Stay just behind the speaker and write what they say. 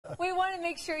want to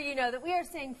make sure you know that we are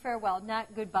saying farewell, not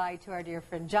goodbye, to our dear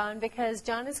friend John, because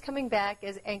John is coming back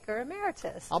as anchor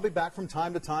emeritus. I'll be back from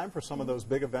time to time for some of those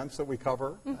big events that we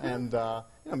cover, and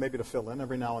maybe to fill in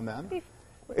every now and then.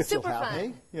 If Super you'll have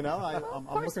fun. me,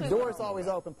 I'm looking Door's always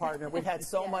open, partner. We've had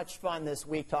so much fun this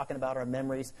week talking about our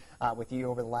memories with you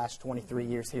over the last 23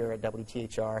 years here at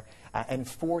WTHR and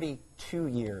 42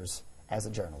 years as a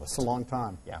journalist. It's a long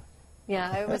time. Yeah.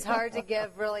 Yeah, it was hard to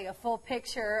give really a full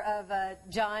picture of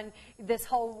John. This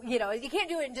whole, you can't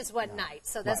do it in just one night.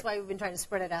 So that's why we've been trying to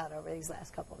spread it out over these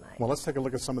last couple of nights. Well, let's take a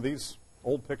look at some of these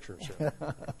old pictures here.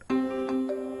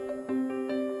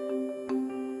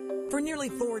 For nearly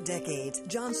 4 decades,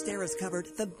 John Stair has covered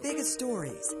the biggest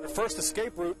stories. The first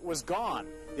escape route was gone.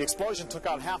 The explosion took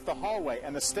out half the hallway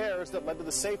and the stairs that led to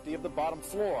the safety of the bottom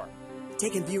floor.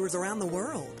 Taken viewers around the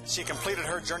world. She completed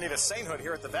her journey to sainthood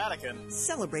here at the Vatican.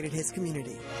 Celebrated his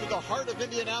community. To the heart of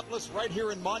Indianapolis, right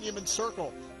here in Monument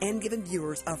Circle. And given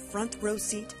viewers a front row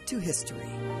seat to history.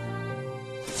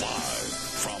 Live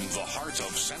from the heart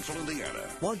of central Indiana.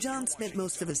 While John spent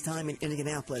most of his time in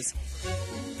Indianapolis,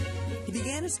 he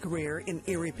began his career in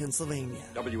Erie, Pennsylvania.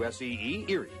 WSEE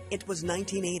Erie. It was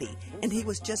 1980, and he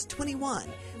was just 21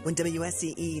 when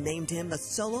WSEE named him the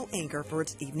solo anchor for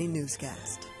its evening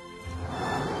newscast.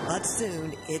 But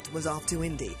soon, it was off to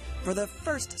Indy for the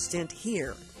first stint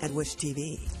here at Wish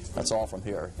TV. That's all from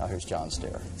here. Now here's John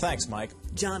Stair. Thanks, Mike.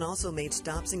 John also made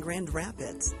stops in Grand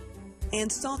Rapids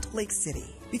and Salt Lake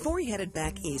City before he headed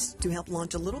back east to help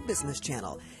launch a little business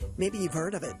channel. Maybe you've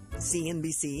heard of it,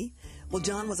 CNBC? Well,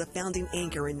 John was a founding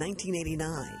anchor in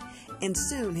 1989, and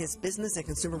soon his business and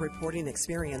consumer reporting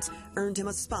experience earned him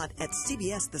a spot at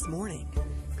CBS This Morning.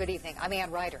 Good evening. I'm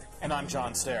Ann Ryder. And I'm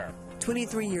John Stair.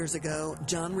 23 years ago,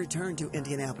 John returned to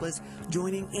Indianapolis,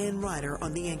 joining Ann Ryder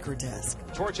on the anchor desk.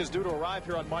 Torch is due to arrive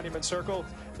here on Monument Circle.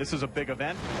 This is a big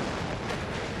event.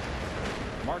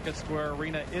 Market Square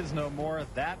Arena is no more.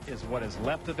 That is what is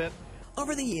left of it.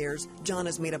 Over the years, John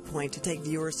has made a point to take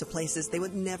viewers to places they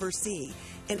would never see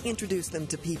and introduce them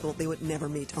to people they would never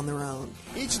meet on their own.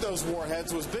 Each of those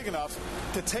warheads was big enough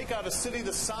to take out a city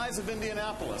the size of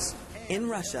Indianapolis. In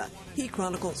Russia, he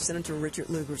chronicled Senator Richard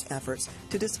Lugar's efforts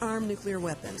to disarm nuclear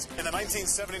weapons. In the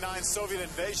 1979 Soviet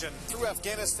invasion, threw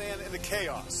Afghanistan into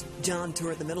chaos. John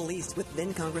toured the Middle East with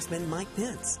then Congressman Mike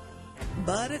Pence.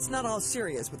 But it's not all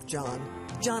serious with John.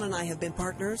 John and I have been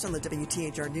partners on the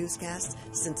WTHR newscast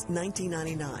since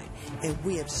 1999, and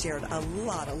we have shared a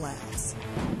lot of laughs.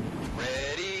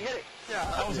 Ready, hit it.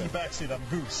 I was in the backseat. I'm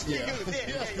Goose. Yeah.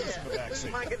 Goose in the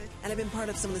backseat. And I've been part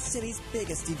of some of the city's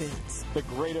biggest events. The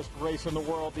greatest race in the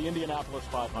world, the Indianapolis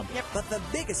 500. Yep. But the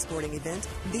biggest sporting event,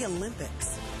 the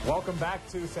Olympics. Welcome back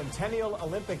to Centennial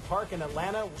Olympic Park in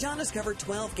Atlanta. John has covered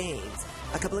 12 games.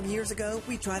 A couple of years ago,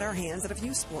 we tried our hands at a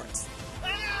few sports.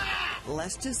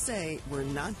 Let's just say we're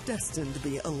not destined to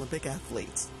be Olympic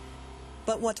athletes.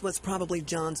 But what was probably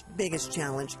John's biggest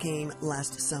challenge came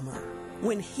last summer,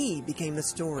 when he became the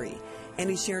story, and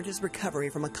he shared his recovery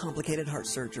from a complicated heart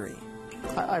surgery.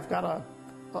 I've got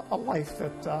a life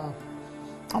that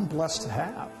I'm blessed to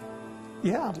have.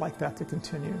 Yeah, I'd like that to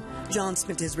continue. John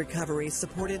spent his recovery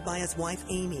supported by his wife,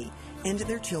 Amy, and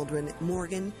their children,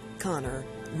 Morgan, Connor,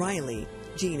 Riley,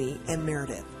 Jeannie, and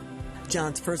Meredith.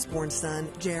 John's firstborn son,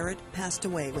 Jared, passed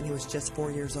away when he was just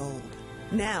 4 years old.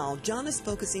 Now, John is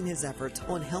focusing his efforts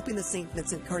on helping the St.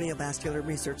 Vincent Cardiovascular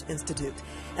Research Institute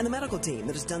and the medical team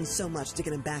that has done so much to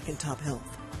get him back in top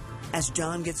health. As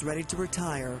John gets ready to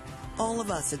retire, all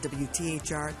of us at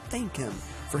WTHR thank him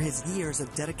for his years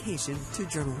of dedication to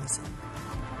journalism.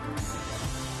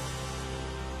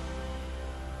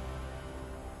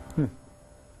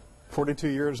 42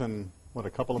 years and, what, a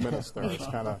couple of minutes there. It's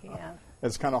kind of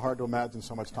it's kind of hard to imagine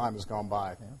so much time has gone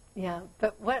by. Yeah,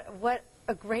 but what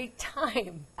a great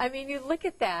time. I mean, you look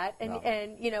at that,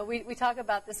 and we talk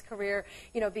about this career,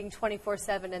 being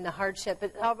 24/7 and the hardship,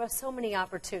 but so many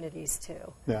opportunities,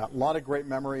 too. Yeah, a lot of great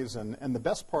memories, and the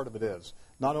best part of it is,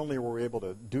 not only were we able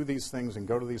to do these things and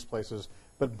go to these places,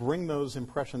 but bring those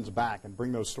impressions back and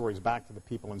bring those stories back to the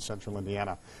people in Central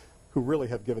Indiana who really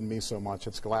have given me so much.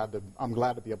 I'm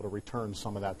glad to be able to return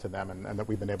some of that to them, and that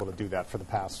we've been able to do that for the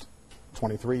past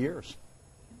 23 years.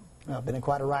 Well, been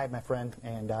quite a ride, my friend,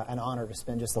 and an honor to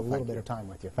spend just a little bit of time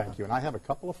with you. Thank you. And I have a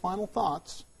couple of final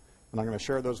thoughts, and I'm going to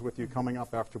share those with you coming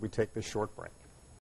up after we take this short break.